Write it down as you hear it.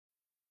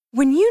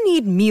When you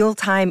need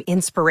mealtime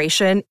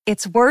inspiration,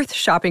 it's worth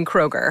shopping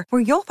Kroger,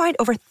 where you'll find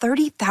over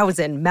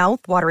 30,000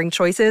 mouth-watering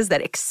choices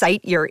that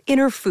excite your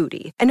inner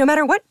foodie. And no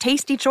matter what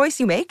tasty choice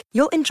you make,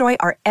 you'll enjoy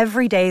our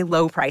everyday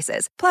low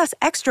prices, plus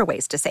extra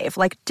ways to save,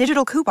 like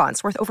digital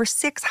coupons worth over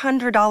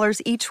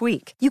 $600 each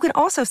week. You can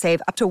also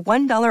save up to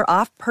 $1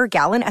 off per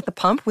gallon at the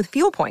pump with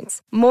fuel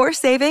points. More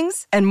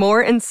savings and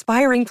more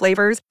inspiring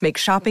flavors make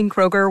shopping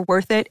Kroger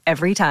worth it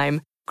every time.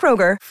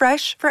 Kroger,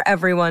 fresh for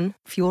everyone.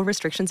 Fuel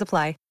restrictions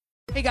apply.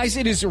 Hey guys,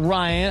 it is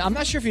Ryan. I'm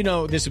not sure if you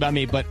know this about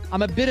me, but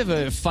I'm a bit of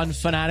a fun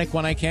fanatic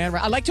when I can.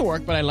 I like to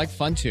work, but I like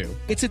fun too.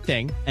 It's a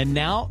thing. And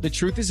now the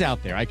truth is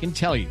out there. I can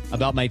tell you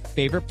about my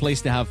favorite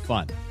place to have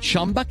fun.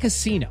 Chumba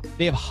Casino.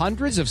 They have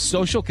hundreds of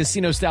social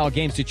casino style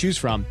games to choose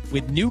from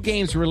with new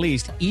games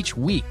released each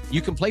week.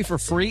 You can play for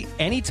free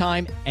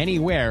anytime,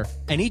 anywhere.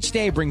 And each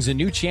day brings a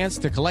new chance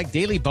to collect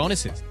daily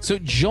bonuses. So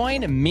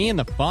join me in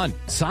the fun.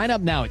 Sign up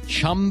now at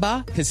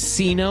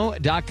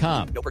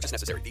ChumbaCasino.com. No purchase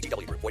necessary.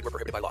 VGW. Void where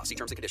prohibited by law. See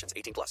terms and conditions.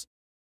 18+.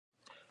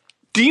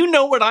 Do you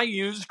know what I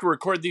use to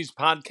record these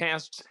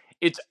podcasts?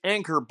 It's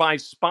Anchor by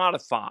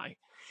Spotify.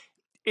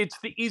 It's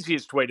the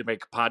easiest way to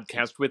make a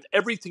podcast with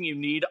everything you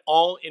need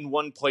all in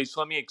one place.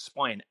 Let me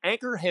explain.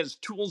 Anchor has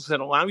tools that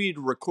allow you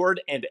to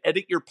record and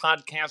edit your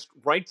podcast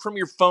right from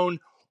your phone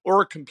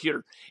or a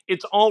computer.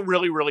 It's all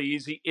really, really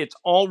easy. It's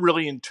all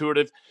really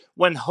intuitive.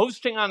 When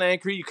hosting on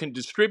Anchor, you can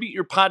distribute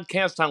your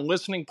podcast on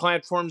listening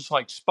platforms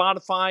like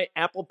Spotify,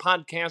 Apple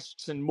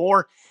Podcasts, and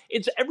more.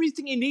 It's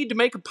everything you need to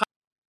make a podcast.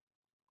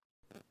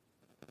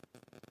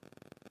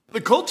 The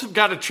Colts have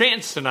got a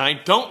chance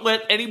tonight. Don't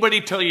let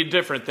anybody tell you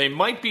different. They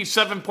might be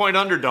 7-point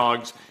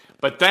underdogs,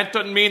 but that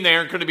doesn't mean they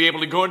aren't going to be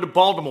able to go into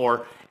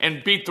Baltimore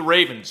and beat the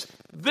Ravens.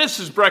 This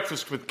is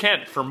Breakfast with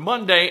Kent for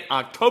Monday,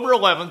 October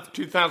 11th,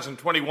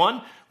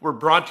 2021. We're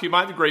brought to you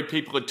by the great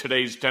people at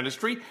Today's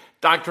Dentistry.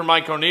 Dr.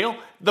 Mike O'Neill,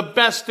 the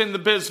best in the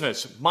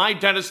business. My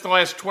dentist the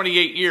last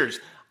 28 years.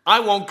 I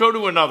won't go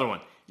to another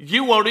one.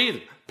 You won't either.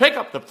 Pick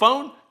up the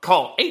phone,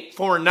 call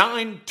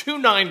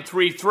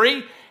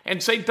 849-2933,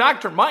 and say,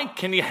 Dr. Mike,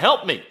 can you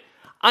help me?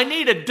 I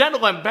need a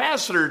dental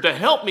ambassador to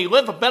help me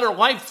live a better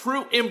life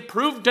through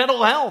improved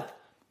dental health.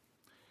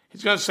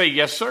 He's going to say,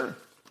 yes, sir.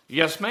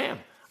 Yes, ma'am.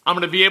 I'm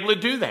going to be able to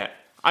do that.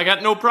 I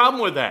got no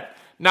problem with that.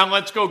 Now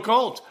let's go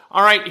Colts.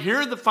 All right, here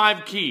are the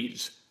 5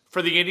 keys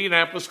for the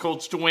Indianapolis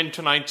Colts to win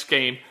tonight's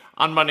game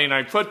on Monday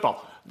Night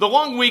Football. The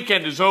long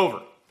weekend is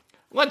over.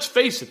 Let's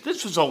face it,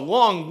 this was a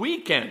long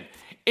weekend.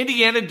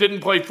 Indiana didn't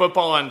play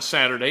football on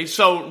Saturday,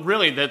 so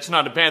really that's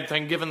not a bad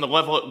thing given the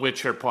level at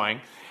which they're playing.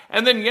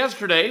 And then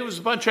yesterday, it was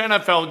a bunch of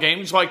NFL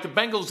games like the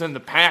Bengals and the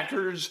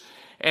Packers,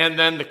 and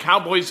then the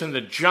Cowboys and the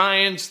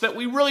Giants that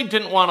we really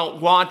didn't want to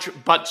watch.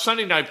 But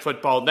Sunday Night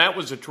Football, that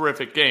was a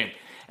terrific game,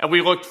 and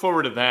we looked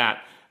forward to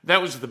that.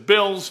 That was the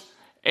Bills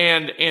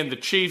and the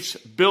Chiefs.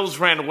 Bills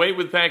ran away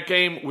with that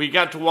game. We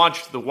got to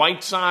watch the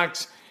White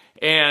Sox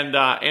and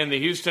the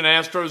Houston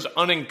Astros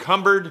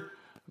unencumbered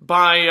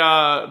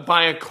by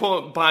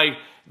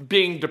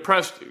being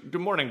depressed. Good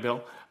morning,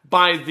 Bill.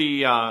 By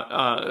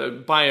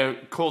a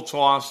Colts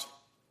loss.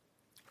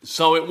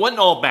 So it wasn't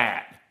all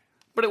bad,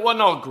 but it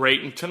wasn't all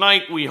great. And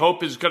tonight we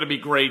hope is going to be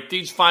great.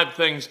 These 5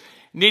 things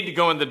need to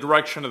go in the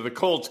direction of the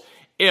Colts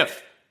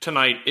if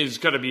tonight is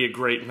going to be a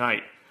great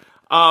night.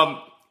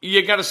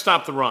 You got to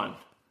stop the run.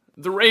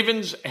 The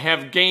Ravens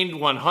have gained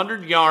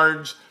 100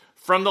 yards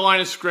from the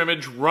line of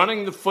scrimmage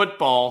running the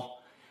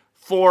football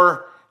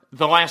for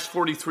the last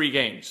 43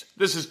 games.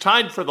 This is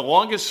tied for the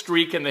longest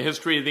streak in the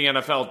history of the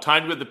NFL,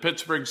 tied with the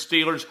Pittsburgh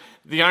Steelers,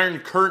 the Iron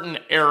Curtain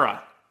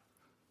era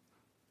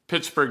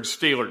Pittsburgh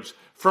Steelers,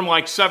 from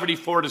like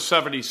 74 to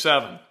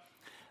 77.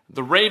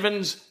 The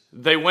Ravens,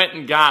 they went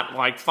and got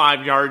like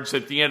 5 yards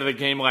at the end of the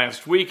game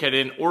last week, and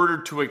in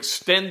order to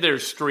extend their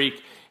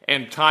streak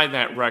and tie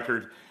that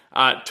record,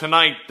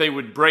 tonight they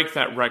would break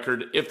that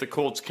record if the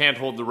Colts can't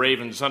hold the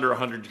Ravens under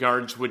 100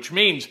 yards, which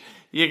means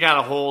you got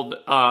to hold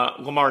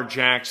Lamar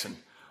Jackson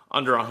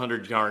under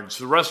 100 yards.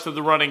 The rest of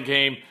the running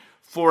game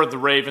for the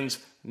Ravens,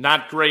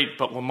 not great,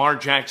 but Lamar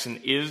Jackson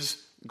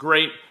is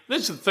great.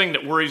 This is the thing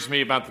that worries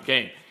me about the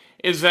game,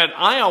 is that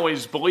I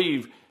always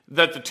believe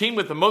that the team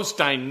with the most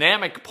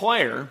dynamic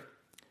player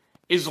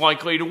is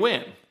likely to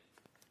win.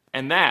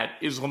 And that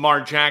is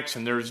Lamar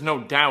Jackson. There is no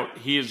doubt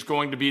he is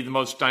going to be the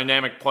most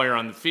dynamic player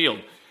on the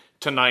field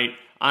tonight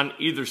on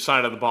either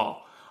side of the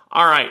ball.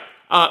 All right.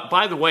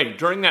 By the way,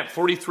 during that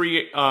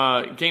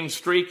 43-game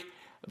streak,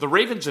 the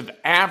Ravens have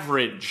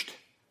averaged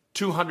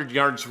 200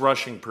 yards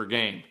rushing per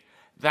game.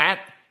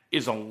 That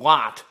is a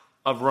lot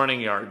of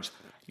running yards.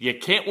 You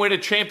can't win a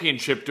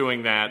championship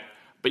doing that,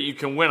 but you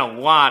can win a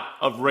lot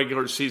of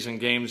regular season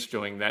games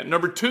doing that.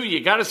 Number 2, you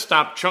got to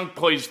stop chunk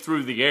plays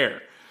through the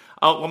air.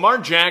 Lamar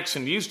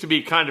Jackson used to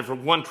be kind of a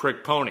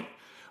one-trick pony,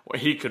 where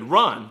he could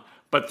run,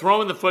 but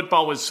throwing the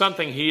football was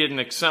something he didn't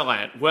excel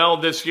at. Well,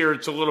 this year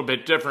it's a little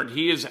bit different.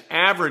 He is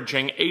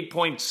averaging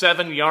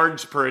 8.7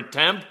 yards per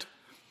attempt.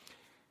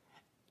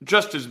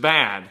 Just as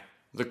bad,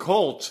 the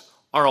Colts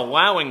are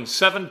allowing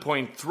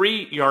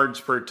 7.3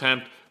 yards per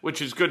attempt,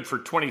 which is good for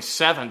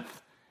 27th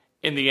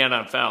in the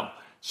NFL.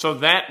 So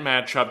that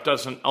matchup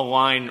doesn't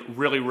align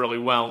really, really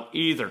well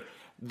either.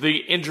 The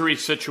injury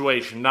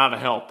situation, not a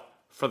help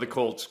for the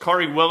Colts.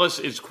 Khari Willis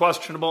is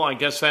questionable. I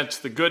guess that's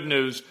the good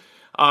news.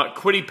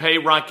 Kwity Paye,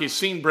 Rock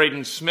Ya-Sin,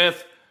 Braden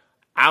Smith,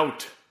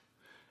 out.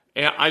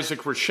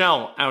 Isaac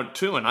Rochelle out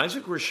too, and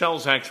Isaac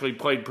Rochelle's actually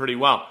played pretty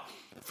well.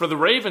 For the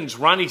Ravens,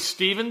 Ronnie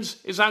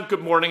Stevens is out.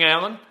 Good morning,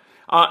 Alan.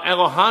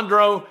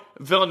 Alejandro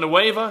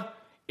Villanueva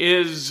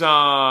is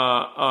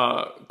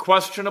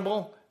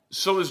questionable.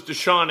 So is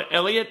Deshaun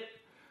Elliott.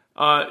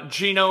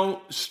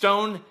 Geno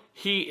Stone,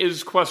 he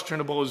is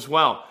questionable as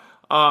well.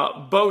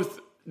 Both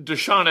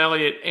Deshaun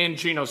Elliott and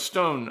Geno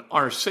Stone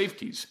are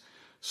safeties.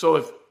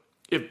 So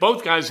if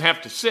both guys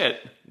have to sit,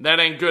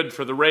 that ain't good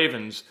for the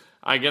Ravens.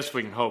 I guess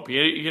we can hope.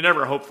 You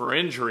never hope for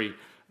injury,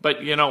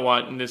 but you know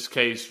what? In this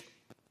case,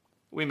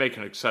 we make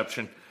an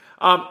exception.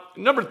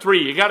 Number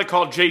 3, you got to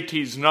call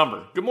JT's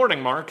number. Good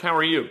morning, Mark. How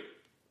are you?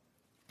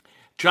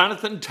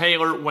 Jonathan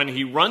Taylor, when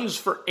he runs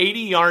for 80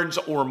 yards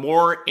or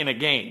more in a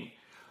game,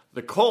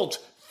 the Colts,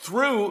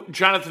 through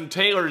Jonathan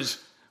Taylor's,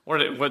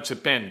 what's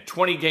it been,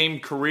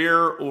 20-game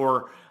career,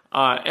 or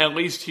at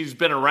least he's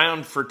been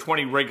around for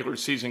 20 regular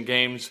season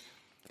games,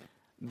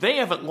 they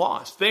haven't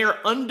lost. They are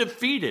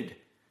undefeated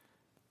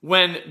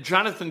when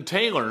Jonathan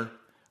Taylor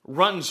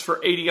runs for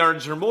 80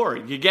 yards or more.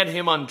 You get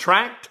him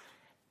untracked,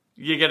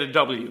 you get a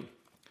W.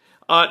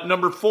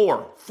 Number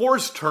 4,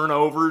 forced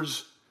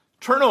turnovers.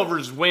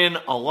 Turnovers win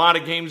a lot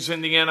of games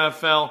in the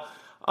NFL.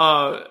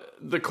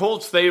 The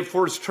Colts, they have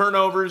forced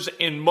turnovers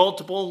in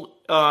multiple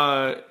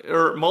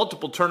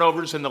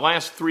turnovers in the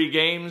last 3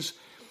 games.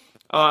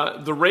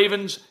 The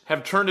Ravens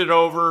have turned it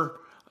over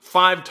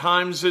 5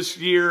 times this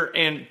year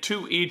and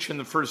 2 each in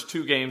the first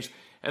 2 games,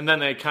 and then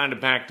they kind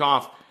of backed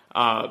off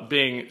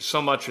being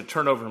so much a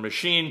turnover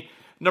machine.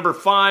 Number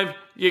 5,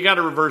 you got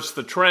to reverse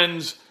the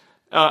trends,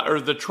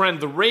 the trend.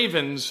 The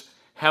Ravens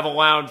have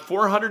allowed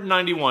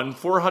 491,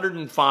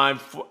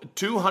 405,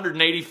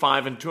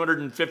 285, and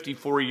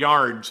 254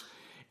 yards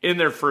in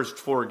their first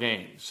 4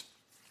 games.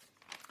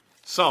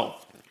 So,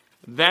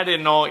 that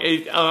in all,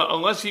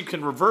 unless you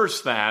can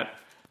reverse that,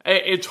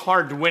 it's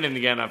hard to win in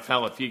the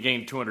NFL if you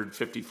gain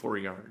 254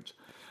 yards.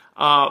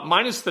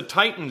 Minus the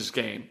Titans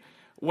game,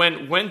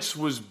 when Wentz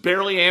was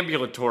barely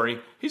ambulatory,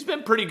 he's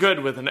been pretty good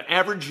with an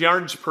average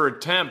yards per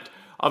attempt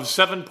of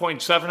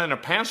 7.7 and a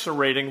passer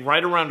rating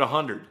right around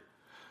 100.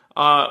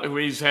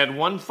 He's had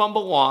 1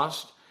 fumble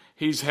lost.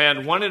 He's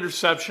had 1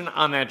 interception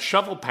on that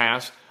shovel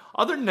pass.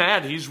 Other than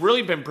that, he's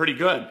really been pretty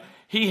good.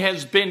 He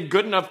has been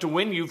good enough to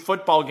win you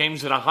football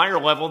games at a higher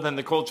level than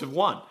the Colts have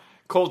won.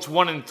 Colts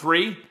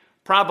 1-3,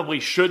 probably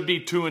should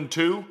be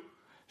 2-2.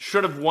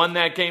 Should have won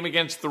that game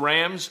against the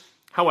Rams.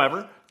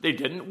 However, they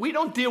didn't. We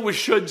don't deal with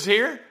shoulds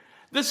here.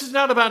 This is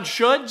not about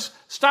shoulds.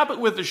 Stop it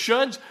with the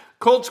shoulds.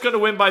 Colts going to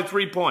win by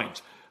 3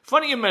 points.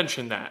 Funny you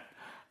mentioned that.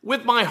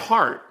 With my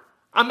heart,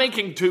 I'm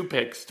making 2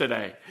 picks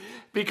today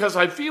because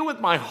I feel with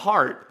my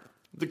heart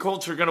the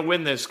Colts are going to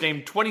win this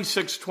game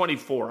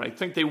 26-24. I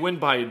think they win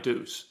by a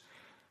deuce.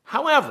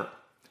 However,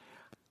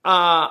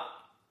 my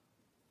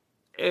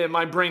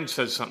brain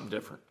says something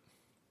different.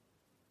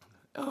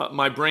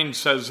 My brain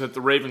says that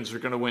the Ravens are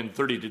going to win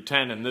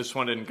 30-10 and this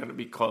one isn't going to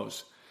be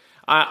close.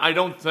 I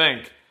don't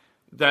think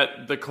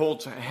that the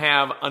Colts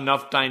have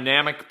enough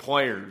dynamic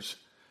players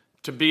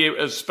to be,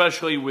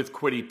 especially with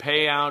Kwity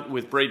Paye out,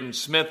 with Braden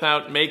Smith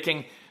out,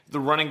 making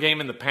the running game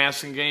and the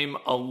passing game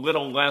a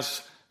little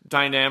less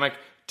dynamic.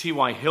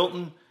 T.Y.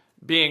 Hilton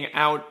being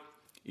out,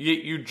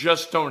 you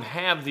just don't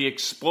have the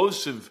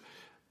explosive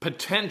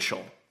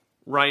potential,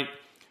 right,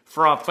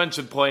 for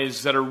offensive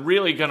plays that are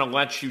really going to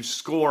let you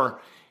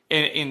score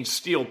and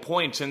steal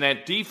points. And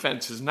that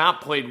defense has not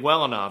played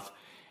well enough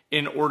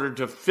in order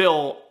to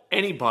fill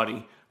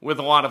anybody with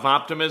a lot of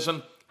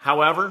optimism.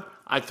 However,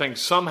 I think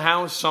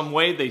somehow, some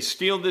way they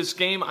steal this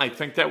game. I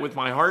think that with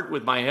my heart,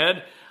 with my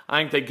head, I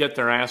think they get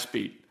their ass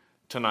beat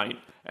tonight.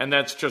 And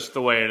that's just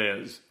the way it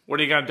is. What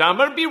are you going to do? I'm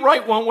going to be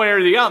right one way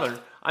or the other.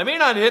 I may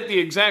not hit the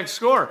exact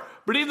score,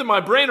 but either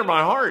my brain or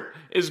my heart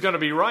is going to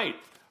be right.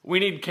 We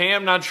need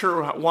Cam. Not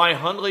sure why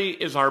Hundley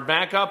is our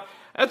backup.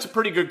 That's a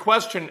pretty good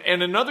question.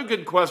 And another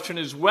good question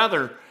is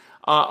whether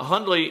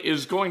Hundley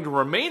is going to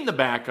remain the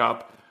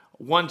backup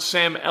once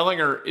Sam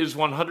Ehlinger is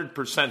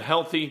 100%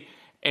 healthy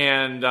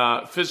and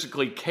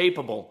physically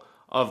capable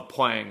of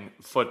playing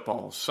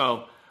football.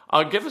 So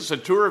give us a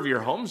tour of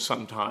your home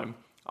sometime.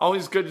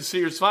 Always good to see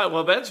your smile.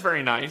 Well, that's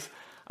very nice.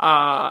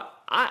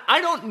 I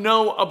don't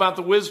know about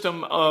the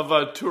wisdom of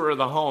a tour of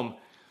the home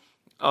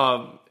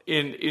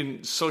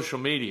in social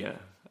media.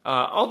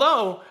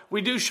 Although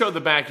we do show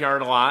the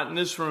backyard a lot, and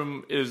this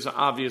room is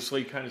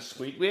obviously kind of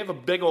sweet. We have a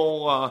big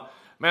old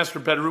master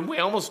bedroom. We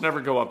almost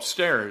never go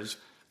upstairs.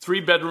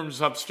 3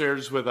 bedrooms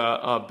upstairs with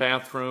a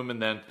bathroom,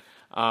 and then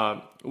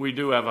we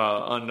do have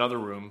another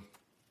room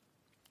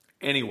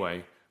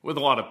anyway with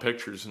a lot of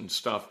pictures and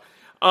stuff.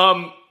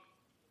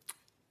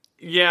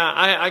 Yeah,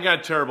 I got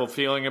a terrible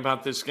feeling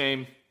about this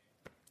game.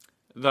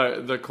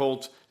 The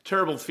Colts,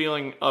 terrible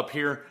feeling up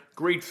here,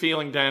 great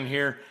feeling down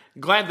here.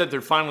 Glad that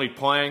they're finally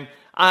playing.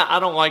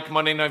 I don't like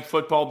Monday Night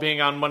Football being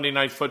on Monday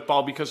Night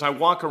Football because I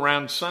walk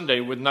around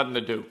Sunday with nothing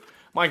to do.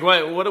 I'm like,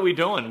 what are we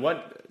doing?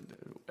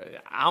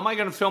 How am I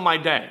going to fill my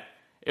day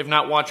if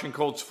not watching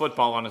Colts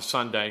football on a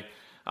Sunday?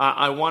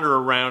 I wander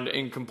around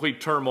in complete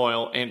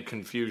turmoil and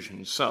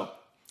confusion. So,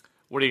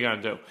 what are you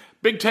going to do?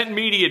 Big Ten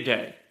Media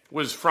Day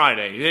was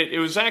Friday. It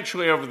was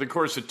actually over the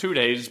course of 2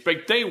 days,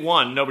 but day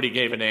one, nobody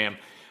gave a damn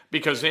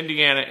because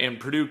Indiana and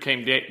Purdue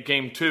came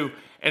game two,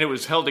 and it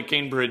was held at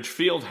Gainbridge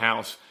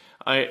Fieldhouse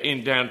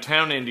in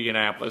downtown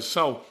Indianapolis.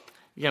 So,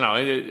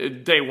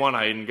 day one,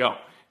 I didn't go.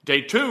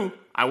 Day two,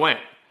 I went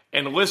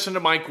and listened to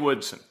Mike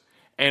Woodson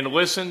and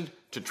listened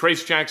to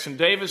Trace Jackson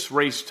Davis,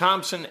 Race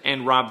Thompson,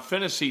 and Rob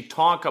Finney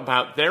talk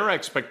about their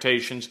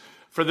expectations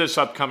for this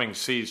upcoming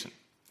season.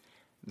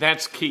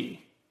 That's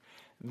key.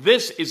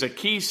 This is a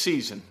key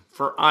season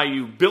for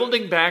IU,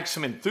 building back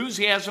some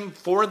enthusiasm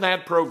for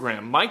that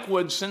program. Mike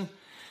Woodson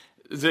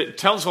that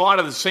tells a lot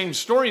of the same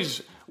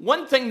stories.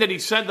 One thing that he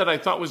said that I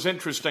thought was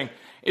interesting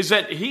is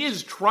that he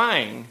is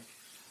trying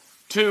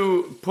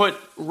to put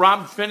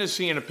Rob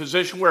Finney in a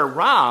position where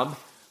Rob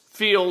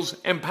feels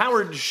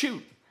empowered to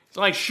shoot. It's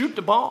like, shoot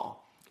the ball.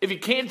 If you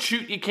can't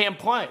shoot, you can't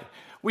play.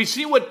 We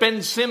see what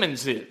Ben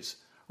Simmons is,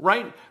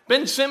 right?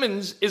 Ben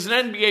Simmons is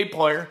an NBA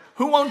player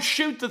who won't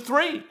shoot the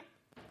three.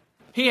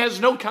 He has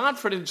no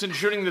confidence in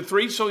shooting the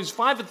three, so he's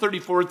 5 of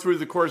 34 through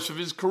the course of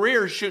his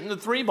career shooting the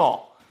three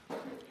ball.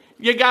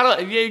 You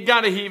gotta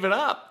heave it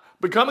up.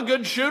 Become a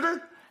good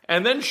shooter,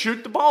 and then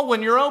shoot the ball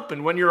when you're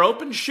open. When you're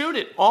open, shoot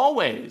it,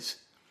 always.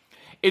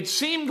 It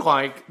seemed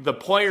like the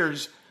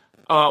players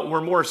were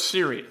more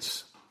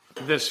serious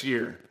this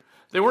year.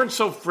 They weren't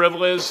so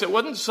frivolous. It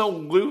wasn't so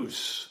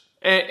loose.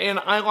 And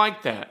I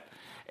like that.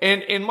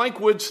 And Mike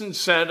Woodson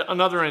said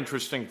another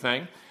interesting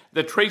thing,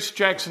 that Trace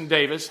Jackson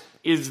Davis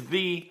is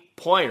the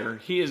player.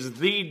 He is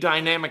the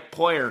dynamic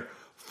player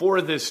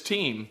for this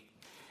team.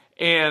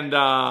 And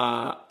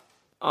the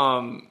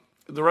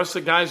rest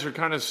of the guys are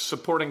kind of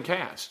supporting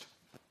cast.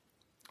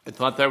 I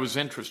thought that was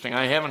interesting.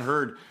 I haven't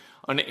heard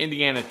an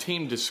Indiana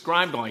team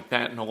described like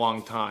that in a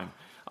long time.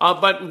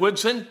 But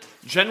Woodson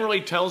generally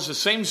tells the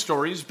same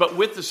stories, but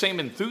with the same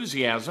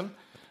enthusiasm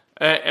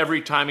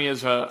every time he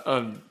has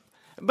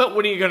But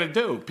what are you going to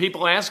do?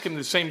 People ask him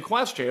the same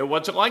question.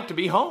 What's it like to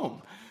be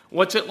home?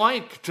 What's it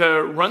like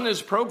to run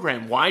this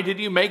program? Why did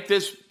you make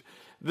this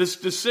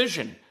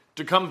decision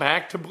to come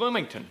back to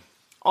Bloomington?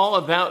 All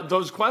of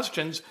those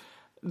questions,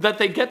 that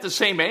they get the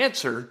same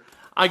answer,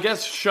 I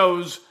guess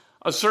shows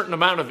a certain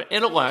amount of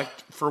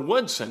intellect for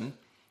Woodson.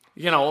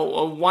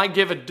 Why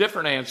give a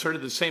different answer to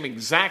the same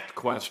exact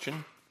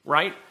question,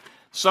 right?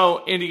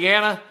 So,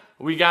 Indiana,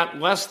 we got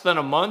less than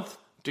a month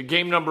to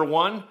game number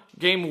one.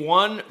 Game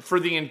one for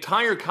the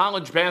entire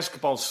college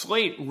basketball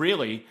slate,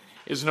 really,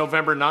 is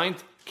November 9th.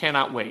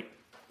 Cannot wait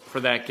for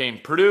that game.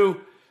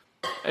 Purdue,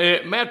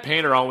 Matt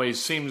Painter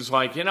always seems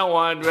like,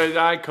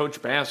 I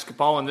coach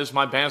basketball, and this is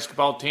my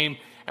basketball team,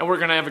 and we're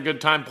going to have a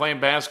good time playing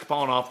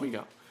basketball, and off we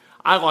go.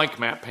 I like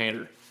Matt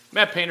Painter.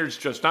 Matt Painter's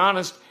just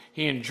honest.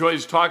 He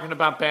enjoys talking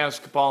about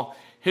basketball.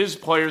 His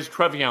players,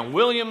 Trevion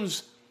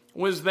Williams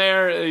was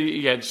there.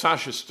 He had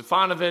Sasha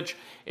Stefanovic.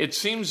 It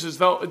seems as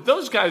though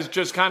those guys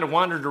just kind of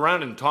wandered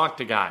around and talked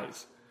to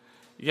guys,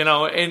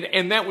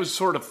 and that was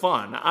sort of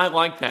fun. I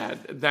like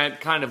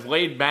that kind of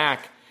laid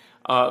back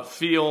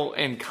feel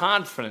and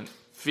confident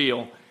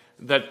feel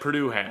that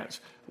Purdue has.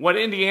 What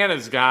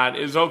Indiana's got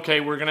is, okay,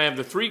 we're going to have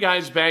the three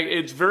guys back.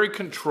 It's very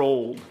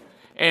controlled,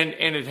 and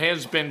it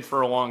has been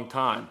for a long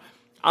time.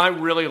 I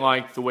really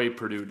like the way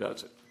Purdue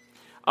does it.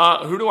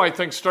 Who do I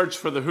think starts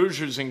for the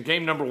Hoosiers in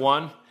game number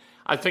one?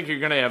 I think you're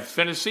going to have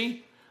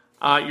Finney.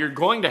 You're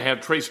going to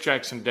have Trace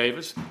Jackson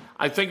Davis.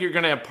 I think you're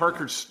going to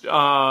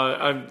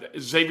have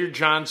Xavier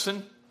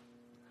Johnson.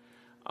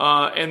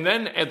 And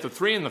then at the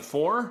 3 and the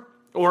 4,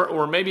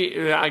 or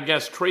maybe, I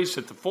guess, Trace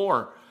at the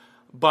 4.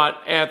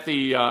 But at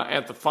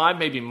the 5,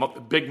 maybe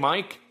Big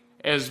Mike,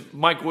 as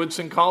Mike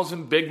Woodson calls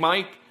him, Big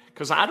Mike,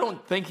 because I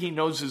don't think he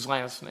knows his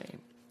last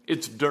name.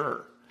 It's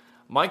Durr.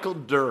 Michael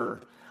Durr.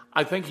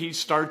 I think he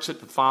starts at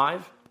the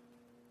 5.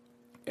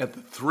 At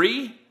the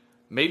 3,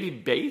 maybe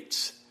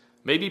Bates,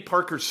 maybe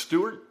Parker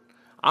Stewart.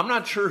 I'm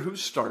not sure who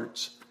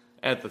starts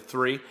at the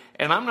 3,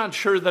 and I'm not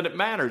sure that it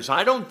matters.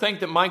 I don't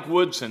think that Mike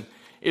Woodson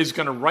is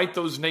going to write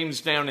those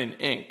names down in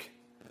ink.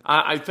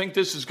 I think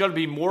this is going to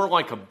be more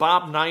like a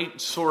Bob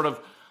Knight sort of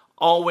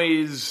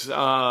always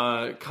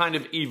kind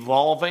of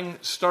evolving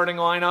starting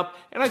lineup,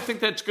 and I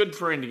think that's good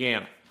for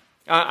Indiana.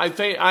 I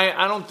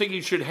don't think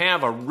you should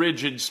have a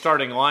rigid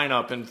starting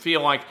lineup and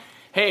feel like,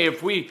 hey,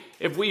 if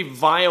we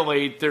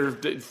violate their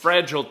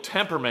fragile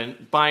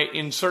temperament by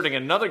inserting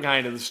another guy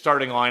into the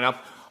starting lineup,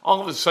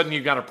 all of a sudden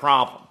you've got a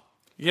problem.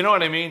 You know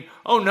what I mean?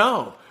 Oh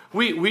no,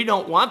 we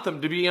don't want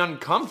them to be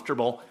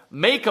uncomfortable.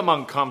 Make them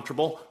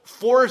uncomfortable,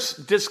 force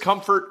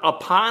discomfort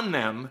upon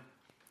them,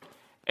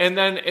 and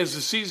then as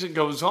the season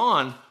goes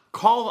on,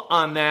 call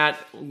on that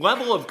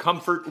level of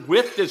comfort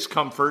with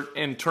discomfort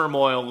and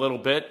turmoil a little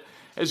bit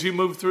as you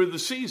move through the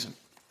season.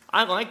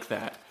 I like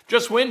that.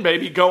 Just win,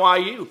 baby. Go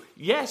IU.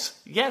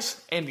 Yes,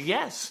 yes, and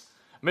yes.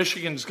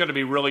 Michigan's going to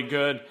be really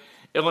good.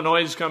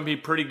 Illinois is going to be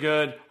pretty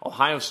good.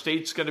 Ohio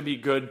State's going to be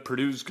good.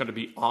 Purdue's going to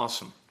be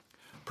awesome.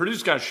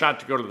 Purdue's got a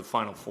shot to go to the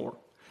Final Four.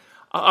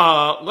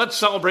 Let's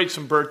celebrate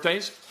some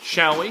birthdays,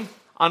 shall we?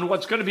 On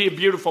what's going to be a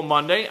beautiful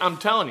Monday. I'm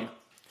telling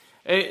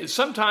you,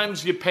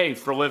 sometimes you pay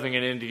for living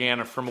in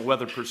Indiana from a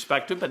weather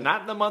perspective, but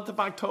not in the month of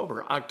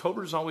October.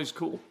 October's always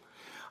cool.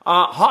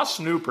 Hoss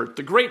Newport,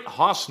 the great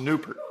Hoss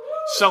Newport,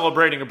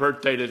 celebrating a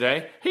birthday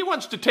today. He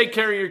wants to take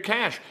care of your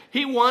cash.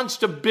 He wants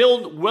to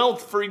build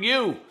wealth for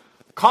you.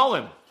 Call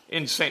him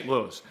in St.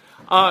 Louis.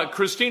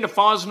 Christina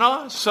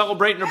Fosnaugh,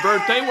 celebrating her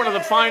birthday, one of the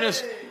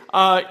finest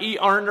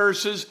ER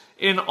nurses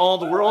in all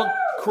the world.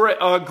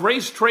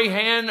 Grace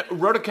Trahan,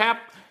 Rotocap,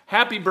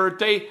 happy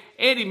birthday.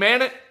 Andy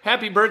Mannett,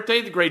 happy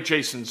birthday. The great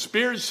Jason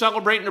Spears,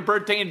 celebrating her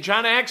birthday. And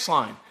John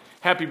Axline,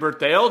 happy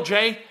birthday.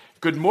 LJ,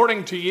 good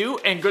morning to you,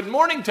 and good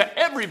morning to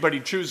everybody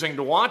choosing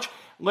to watch.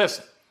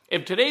 Listen,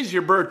 if today's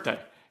your birthday,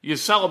 you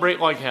celebrate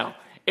like hell.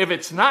 If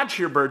it's not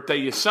your birthday,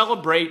 you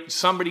celebrate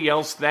somebody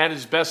else. That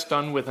is best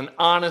done with an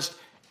honest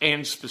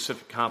and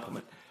specific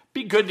compliment.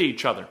 Be good to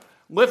each other.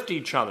 Lift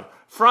each other.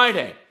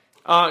 Friday,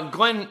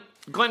 Glenn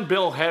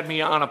Bill had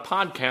me on a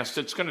podcast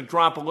that's going to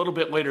drop a little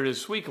bit later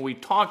this week, and we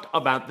talked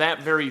about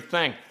that very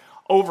thing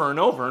over and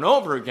over and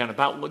over again,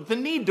 about the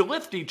need to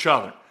lift each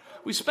other.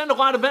 We spend a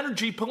lot of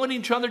energy pulling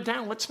each other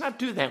down. Let's not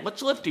do that.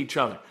 Let's lift each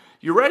other.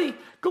 You ready?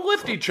 Go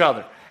lift each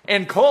other.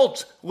 And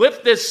Colts,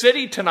 lift this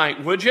city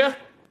tonight, would you?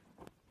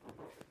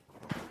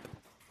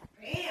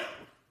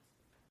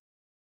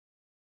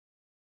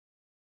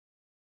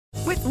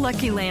 With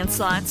Lucky Land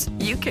Slots,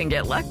 you can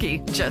get lucky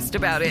just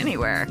about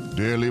anywhere.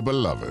 Dearly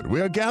beloved, we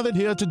are gathered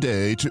here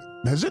today to...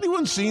 Has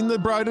anyone seen the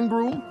bride and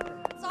groom?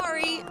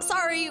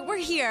 Sorry, we're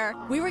here.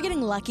 We were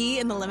getting lucky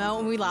in the limo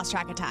and we lost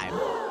track of time.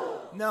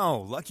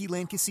 No, Lucky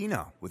Land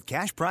Casino, with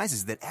cash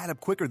prizes that add up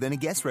quicker than a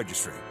guest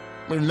registry.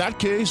 In that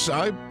case,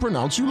 I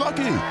pronounce you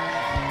lucky.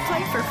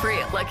 Play for free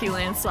at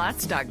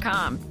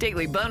LuckyLandSlots.com.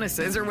 Daily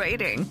bonuses are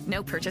waiting.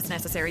 No purchase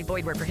necessary.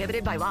 Void where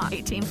prohibited by law.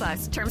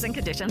 18+. Terms and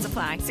conditions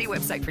apply. See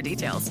website for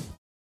details.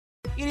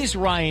 It is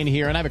Ryan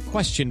here, and I have a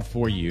question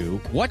for you.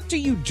 What do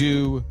you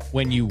do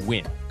when you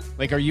win?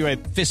 Like, are you a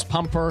fist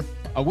pumper,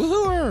 a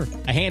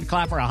woohooer, a hand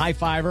clapper, a high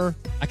fiver?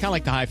 I kind of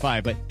like the high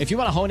five, but if you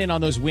want to hone in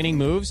on those winning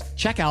moves,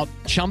 check out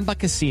Chumba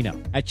Casino.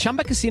 At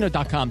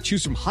ChumbaCasino.com,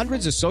 choose from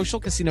hundreds of social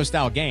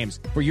casino-style games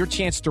for your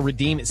chance to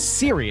redeem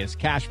serious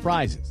cash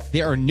prizes.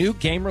 There are new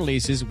game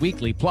releases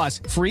weekly, plus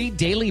free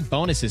daily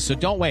bonuses, so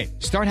don't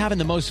wait. Start having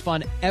the most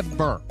fun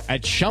ever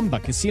at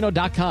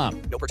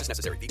ChumbaCasino.com. No purchase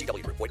necessary.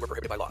 VGW Group. Void where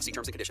prohibited by law. See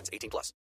terms and conditions. 18+.